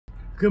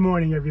Good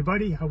morning,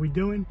 everybody. How we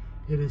doing?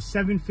 It is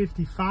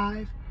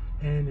 7:55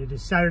 and it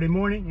is Saturday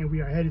morning and we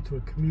are headed to a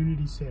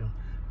community sale.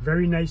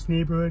 Very nice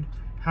neighborhood,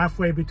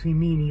 halfway between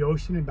me and the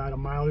ocean, about a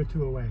mile or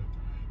two away.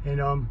 And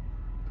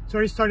it's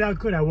already started out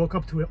good. I woke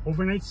up to an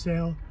overnight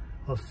sale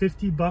of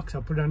 $50.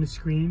 I'll put it on the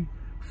screen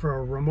for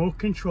a remote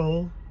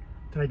control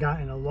that I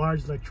got in a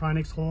large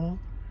electronics haul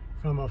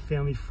from a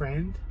family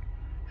friend,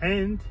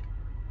 and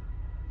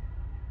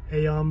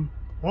a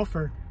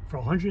offer for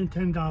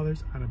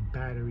 $110 on a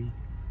battery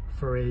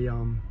for a I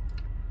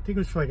think it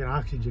was for like an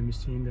oxygen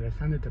machine that I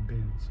found at the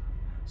bins.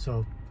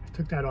 So I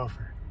took that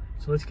offer.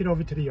 So let's get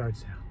over to the yard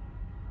sale.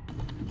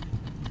 Morning,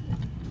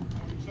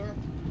 sir.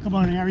 Good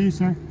morning. How are you,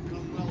 sir?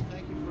 Doing well.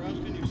 Thank you for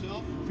asking.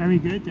 Yourself? Very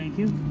good, thank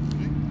you.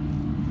 Okay.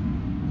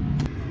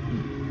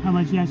 How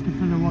much you asking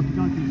for the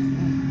walkie-talkies?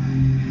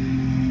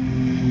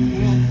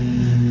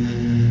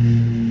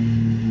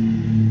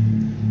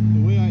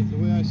 Well, the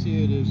way I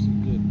see it is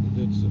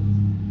that it's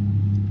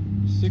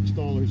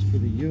 $6 for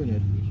the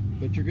unit,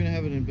 but you're going to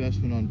have an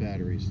investment on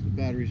batteries. The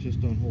batteries just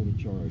don't hold a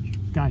charge.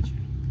 Gotcha.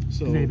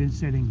 So they've been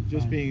sitting.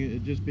 It's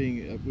outused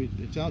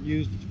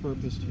its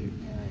purpose.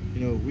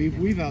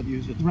 We've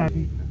outused its right.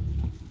 purpose.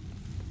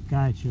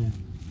 Gotcha.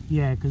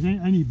 Yeah, because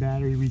any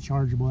battery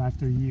rechargeable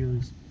after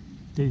years,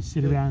 they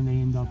sit around and they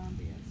end up.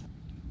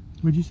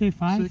 Would you say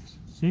 5?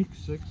 6?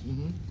 6.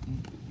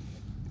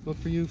 But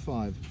for you,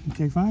 5. You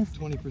take 5?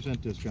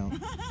 20%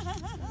 discount.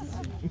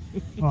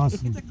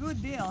 Awesome. It's a good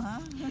deal,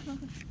 huh?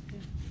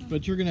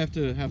 But you're gonna have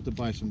to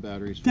buy some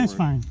batteries for That's it.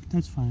 fine.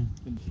 That's fine.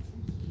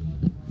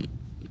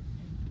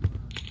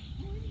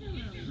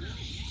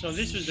 So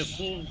this was a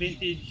full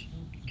vintage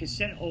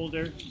cassette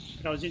holder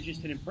that I was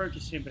interested in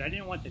purchasing, but I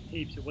didn't want the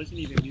tapes. It wasn't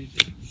even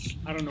music.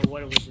 I don't know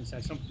what it was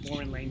inside, some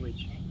foreign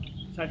language.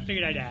 So I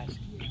figured I'd ask.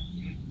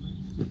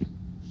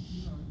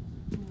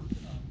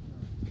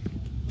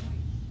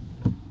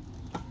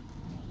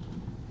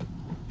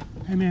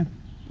 Hey man,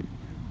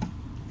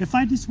 if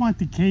I just want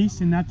the case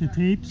and not the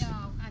tapes, No,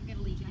 I'm going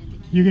to leave it in the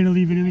case. you're going to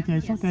leave it in the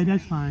case? Yes, Okay,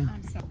 that's fine.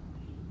 I'm sorry.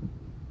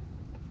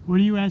 What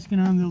are you asking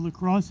on the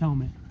lacrosse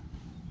helmet?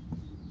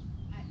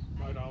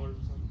 $5 or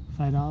something.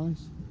 $5?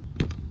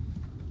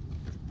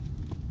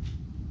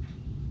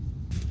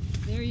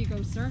 There you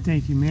go, sir.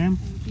 Thank you, ma'am.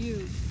 Thank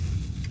you.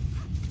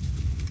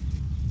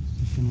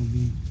 It's gonna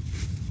be,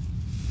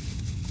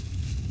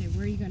 Okay,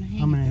 where are you going to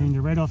hang I'm it? going to hang it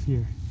right off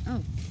here. Oh,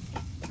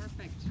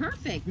 perfect.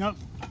 Perfect. Yep.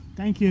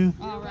 Thank you.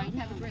 All right,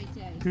 have a great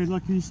day. Good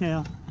luck to your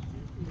sale.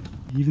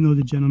 Even though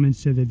the gentleman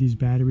said that these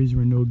batteries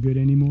were no good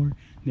anymore,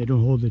 they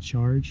don't hold the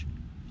charge,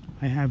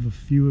 I have a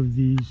few of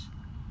these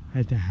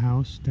at the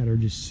house that are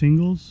just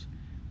singles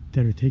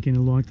that are taking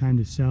a long time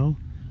to sell,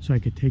 so I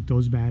could take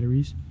those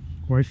batteries,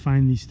 or I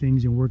find these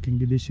things in working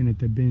condition at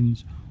the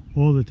bins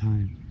all the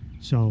time.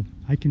 So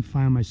I can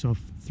find myself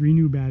 3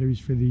 new batteries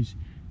for these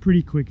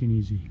pretty quick and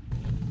easy.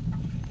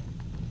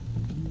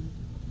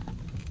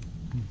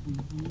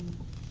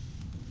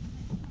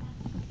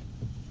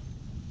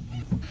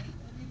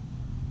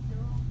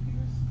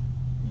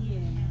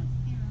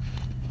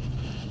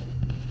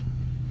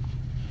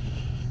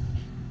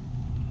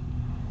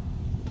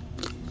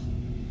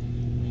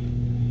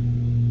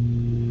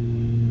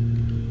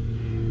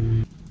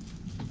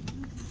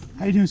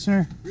 How you doing,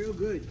 sir? Real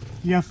good.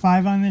 You have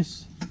 5 on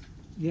this?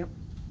 Yep.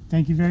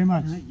 Thank you very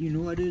much. You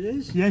know what it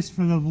is? Yes,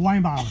 for the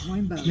wine bottle.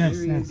 Wine bottle. Yes,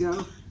 there yes. you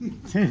go. You're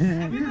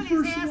the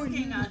first one.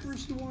 You're the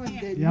first one.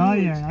 That Oh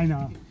knew yeah, I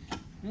know. it.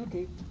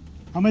 Okay.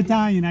 I'm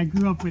Italian. I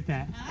grew up with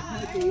that.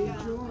 Okay,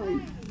 enjoy.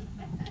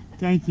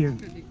 Thank you.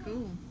 Pretty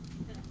cool.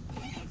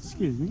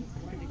 Excuse me.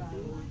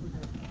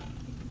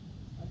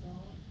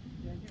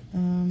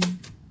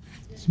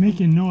 It's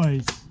making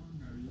noise,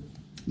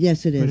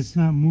 Yes, it but is. it's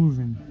not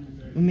moving.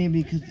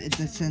 Maybe because it's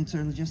a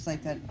sensor, just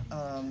like that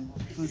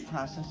food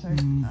processor.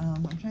 Mm.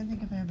 I'm trying to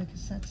think if I have a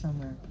cassette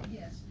somewhere. Do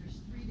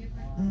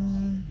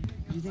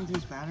you think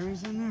there's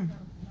batteries in there?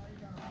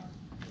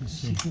 Let's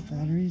see. Should put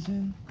batteries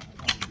in?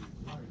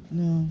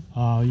 No.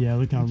 Oh yeah,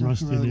 look how It's all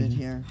rusted it corroded is.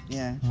 here.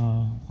 Yeah.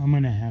 Oh, I'm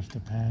gonna have to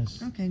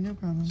pass. Okay, no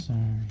problem. Sorry.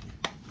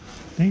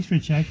 Thanks for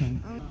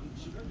checking.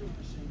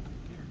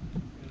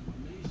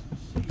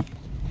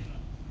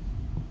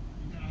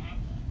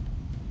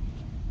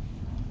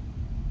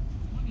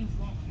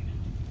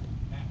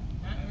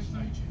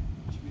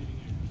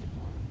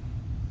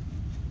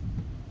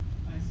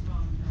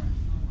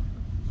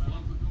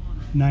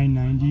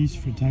 $990s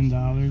for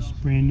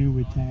 $10, brand new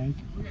with tag.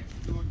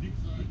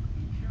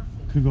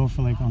 Could go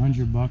for like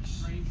 $100,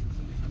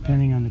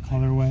 depending on the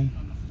colorway.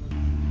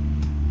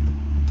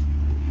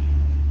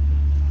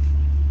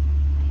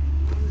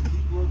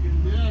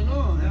 Yeah,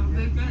 no, have a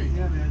great day.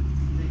 Yeah, man.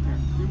 Take care.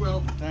 You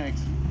will.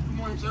 Thanks. Good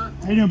morning, sir.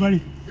 How you doing,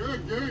 buddy?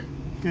 Good, good.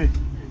 Good.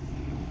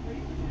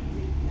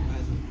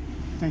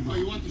 Thank Oh,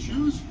 you. you want the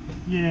shoes?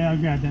 Yeah, I'll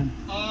grab them.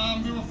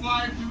 Do a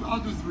 5. I'll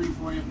do 3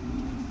 for you.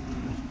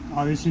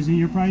 Oh, this isn't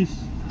your price?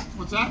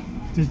 What's that?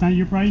 This not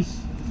your price?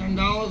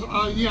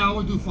 $10? Yeah, I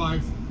will do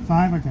 5.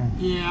 5? Okay.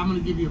 Yeah, I'm gonna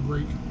give you a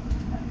break.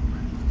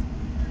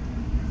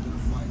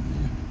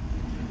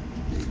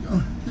 There you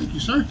go. Thank you,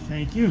 sir.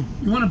 Thank you.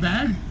 You want a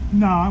bag?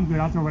 No, I'm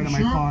good. I'll throw it in my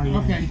Sure? car. Yeah.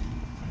 Okay.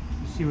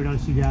 See what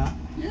else you got.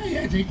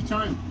 Yeah, take your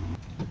time.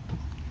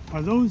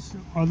 Are those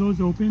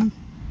open?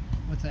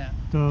 What's that?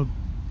 The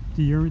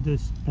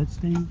pet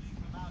stain?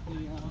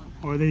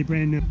 Or are they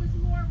brand new?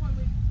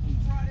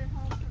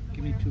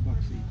 Give me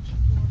 $2 each.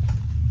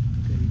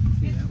 Okay, you can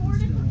see that one's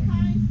still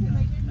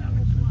not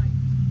open.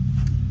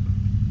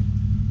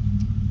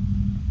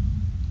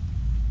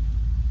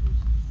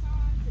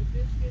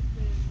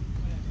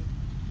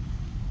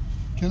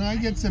 Can I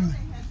get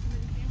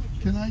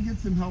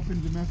some help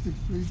in domestic,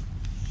 please?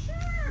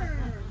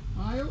 Sure.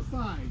 Aisle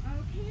 5.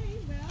 Okay,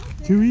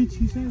 well. 2 each,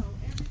 you said?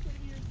 Everything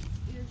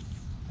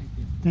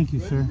is Thank you,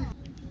 sir.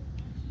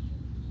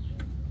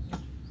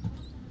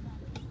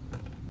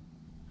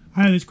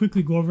 All right, let's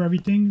quickly go over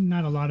everything.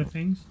 Not a lot of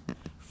things.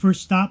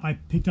 First stop, I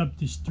picked up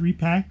this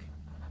 3-pack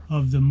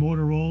of the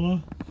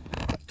Motorola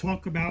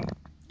Talk About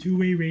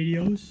two-way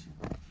radios.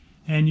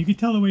 And you could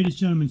tell the way this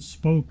gentleman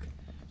spoke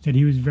that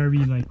he was very,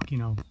 like, you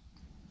know,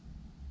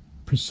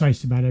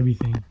 precise about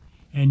everything.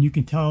 And you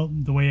can tell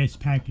the way it's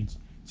packaged.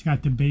 It's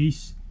got the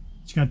base,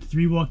 it's got the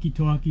 3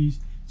 walkie-talkies,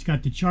 it's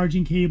got the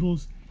charging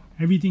cables,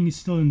 everything is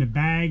still in the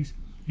bags.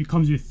 It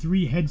comes with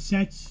 3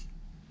 headsets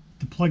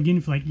to plug in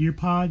for like ear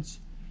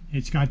pods.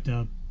 It's got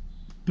the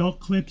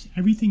belt clips,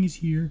 everything is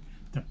here.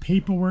 The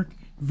paperwork,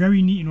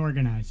 very neat and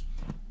organized.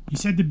 He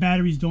said the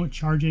batteries don't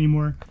charge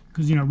anymore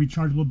because, you know,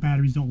 rechargeable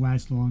batteries don't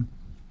last long.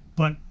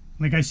 But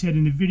like I said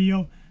in the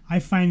video, I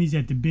find these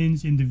at the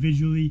bins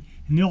individually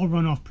and they all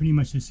run off pretty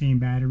much the same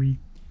battery.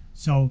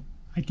 So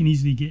I can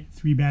easily get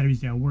 3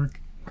 batteries that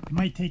work. It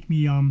might take me,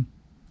 you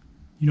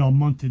know, a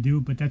month to do,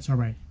 but that's all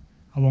right.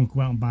 I won't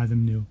go out and buy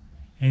them new.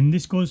 And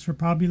this goes for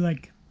probably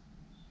like,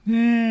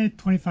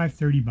 25,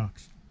 30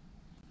 bucks.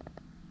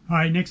 All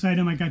right, next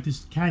item, I got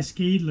this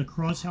Cascade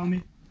lacrosse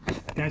helmet.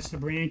 That's the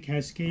brand,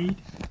 Cascade.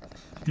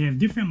 They have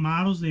different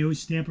models. They always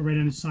stamp it right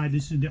on the side.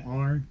 This is the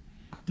R.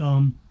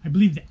 I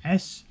believe the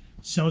S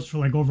sells for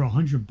like over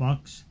 100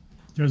 bucks.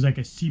 There's like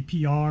a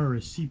CPR or a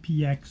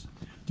CPX.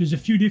 There's a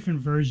few different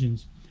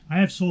versions. I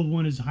have sold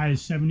one as high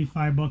as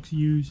 75 bucks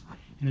used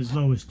and as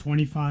low as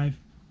 25.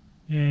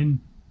 And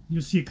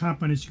you'll see a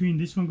comp on the screen.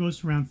 This one goes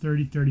for around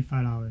 $30,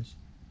 $35.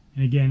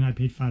 And again, I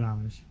paid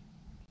 $5.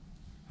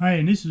 All right,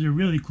 and this is a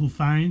really cool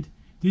find.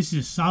 This is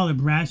a solid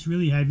brass,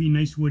 really heavy,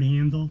 nice wood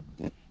handle.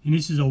 And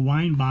this is a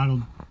wine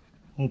bottle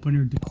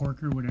opener,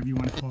 decorker, whatever you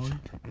want to call it.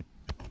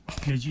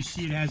 As you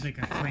see, it has like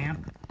a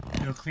clamp.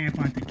 It'll clamp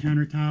onto the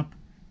countertop,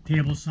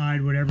 table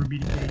side, whatever be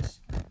the case.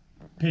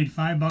 Paid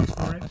 $5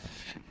 for it.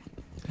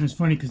 And it's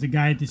funny because the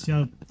guy at the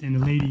sale and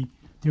the lady,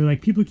 they were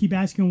like, people keep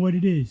asking what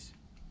it is.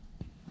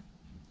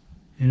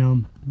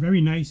 And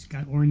very nice,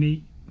 got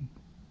ornate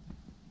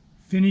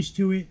finish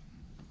to it.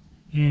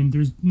 And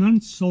there's none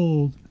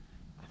sold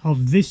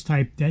of this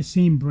type, that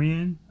same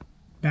brand,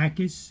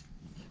 Bacchus.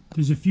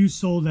 There's a few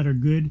sold that are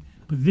good,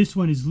 but this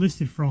one is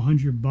listed for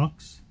 100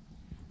 bucks,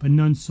 but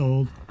none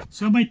sold.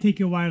 So it might take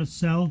you a while to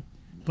sell,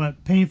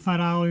 but paying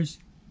 $5,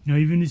 you know,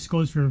 even this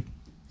goes for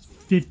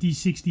 50,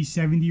 60,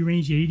 70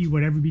 range, 80,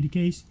 whatever be the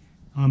case,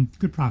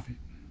 good profit.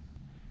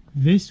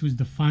 This was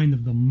the find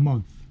of the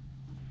month.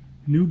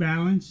 New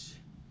Balance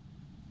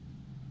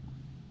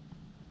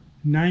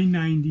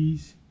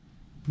 990s,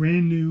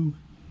 brand new,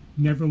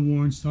 never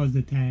worn, still has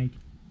the tag.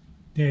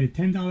 They had a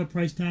 $10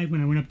 price tag.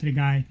 When I went up to the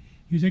guy,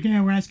 he was like,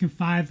 yeah, we're asking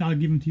 $5, I'll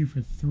give them to you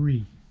for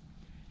 $3.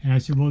 And I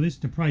said, well, this is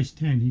the price,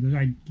 10. He goes, all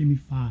right, give me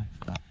 $5.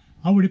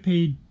 I would have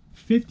paid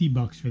 50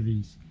 bucks for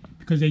these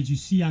because as you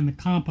see on the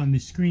comp on the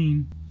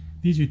screen,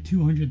 these are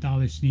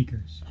 $200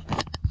 sneakers.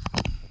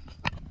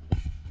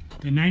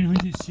 The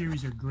 900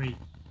 series are great.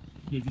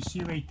 If you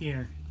see right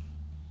there,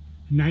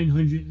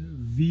 900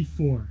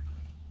 V4,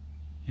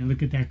 and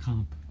look at that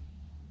comp,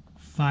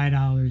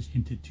 $5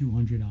 into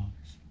 $200.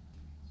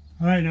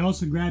 All right, and I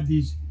also grabbed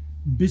these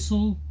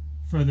Bissell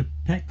for the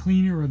pet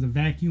cleaner or the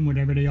vacuum,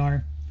 whatever they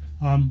are.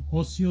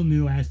 All seal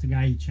new. I asked the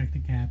guy, he checked the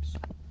caps.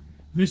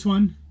 This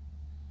one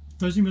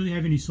doesn't really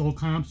have any sold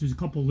comps. There's a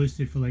couple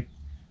listed for like,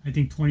 I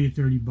think 20 or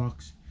 30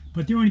 bucks.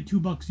 But they're only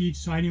 $2 each,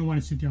 so I didn't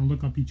want to sit there and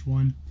look up each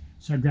one.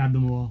 So I grabbed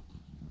them all.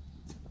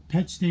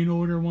 Pet stain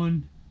odor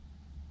one,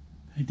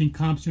 I think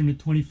comps are in the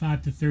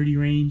 25 to 30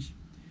 range.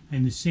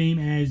 And the same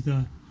as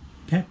the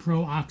Pet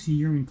Pro Oxy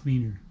urine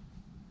cleaner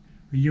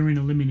or urine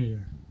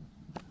eliminator.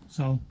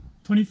 So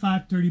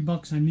 25, 30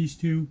 bucks on these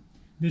two.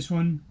 This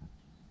one,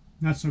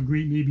 not so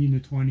great, maybe in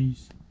the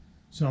 20s.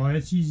 So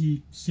that's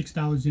easy,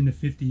 $6 into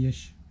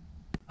 50-ish.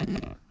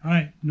 All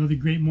right, another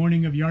great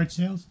morning of yard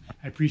sales.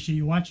 I appreciate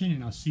you watching,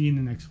 and I'll see you in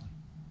the next one.